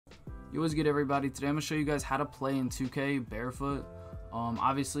Yo, what's good, everybody? Today I'm gonna show you guys how to play in 2K barefoot.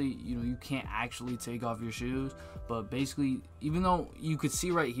 Obviously, you can't actually take off your shoes, but basically, even though you could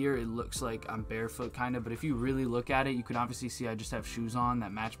see right here, it looks like I'm barefoot kind of, but if you really look at it, you can obviously see I just have shoes on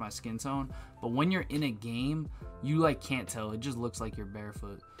that match my skin tone. But when you're in a game, you like can't tell. It just looks like you're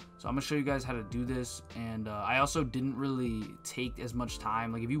barefoot. So I'm gonna show you guys how to do this, and I also didn't really take as much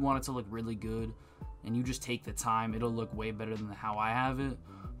time. Like, if you want it to look really good and you just take the time, it'll look way better than how I have it.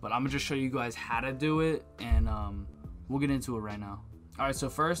 But I'm gonna just show you guys how to do it, and we'll get into it right now. Alright, so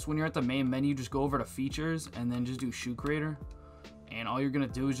first, when you're at the main menu, just go over to features and then just do shoe creator. And all you're gonna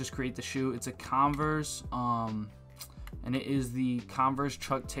do is just create the shoe. It's a Converse, and it is the Converse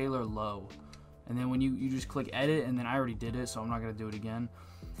Chuck Taylor Low. And then when you just click edit, and then I already did it, so I'm not gonna do it again.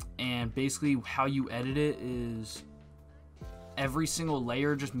 And basically how you edit it is every single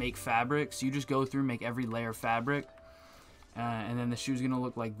layer just make fabric. So you just go through, make every layer fabric. And then the shoe's gonna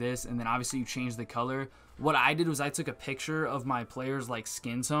look like this, and then obviously you change the color. What I did was I took a picture of my player's like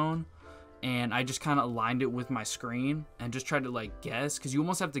skin tone, and I just kind of aligned it with my screen and just tried to like guess, because you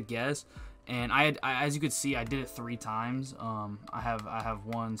almost have to guess. And I as you could see, I did it 3 times. I have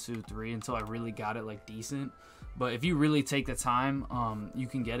 1, 2, 3 until I really got it like decent. But if you really take the time, you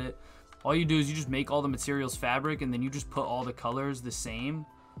can get it. All you do is you just make all the materials fabric, and then you just put all the colors the same,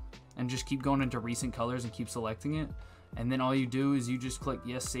 and just keep going into recent colors and keep selecting it. And then all you do is you just click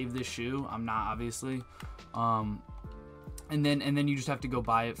yes, save this shoe. I'm not, obviously. And then you just have to go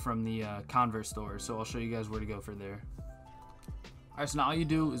buy it from the Converse store. So I'll show you guys where to go for there. Alright, so now all you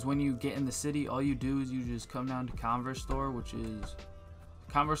do is when you get in the city, all you do is you just come down to Converse store, which is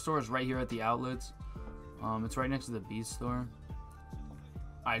Converse store is right here at the outlets. It's right next to the Beats store.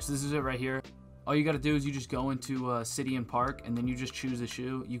 Alright, so this is it right here. All you got to do is you just go into City and Park, and then you just choose a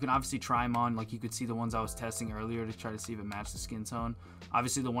shoe. You can obviously try them on, like you could see the ones I was testing earlier to try to see if it matched the skin tone.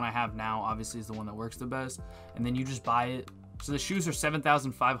 Obviously the one I have now obviously is the one that works the best, and then you just buy it. So the shoes are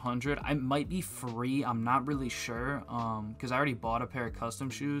 $7,500. I might be free, I'm not really sure, because I already bought a pair of custom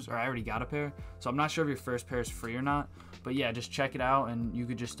shoes, or I already got a pair, so I'm not sure if your first pair is free or not. But yeah, just check it out, and you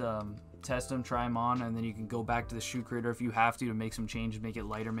could just test them, try them on, and then you can go back to the shoe creator if you have to make some changes, make it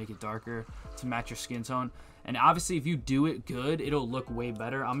lighter, make it darker to match your skin tone. And obviously if you do it good, it'll look way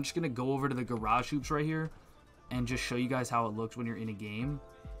better. I'm just gonna go over to the garage hoops right here and just show you guys how it looks when you're in a game.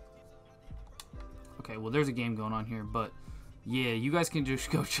 Okay, well, there's a game going on here, but yeah, you guys can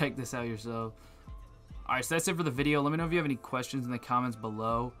just go check this out yourself. Alright, so that's it for the video. Let me know if you have any questions in the comments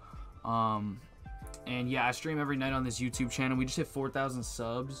below. And yeah, I stream every night on this YouTube channel. We just hit 4,000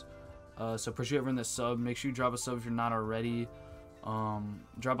 subs. So appreciate everyone that subbed. Make sure you drop a sub if you're not already.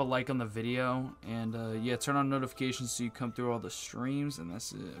 Drop a like on the video, and yeah, turn on notifications so you come through all the streams. And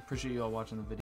that's it. Appreciate you all watching the video.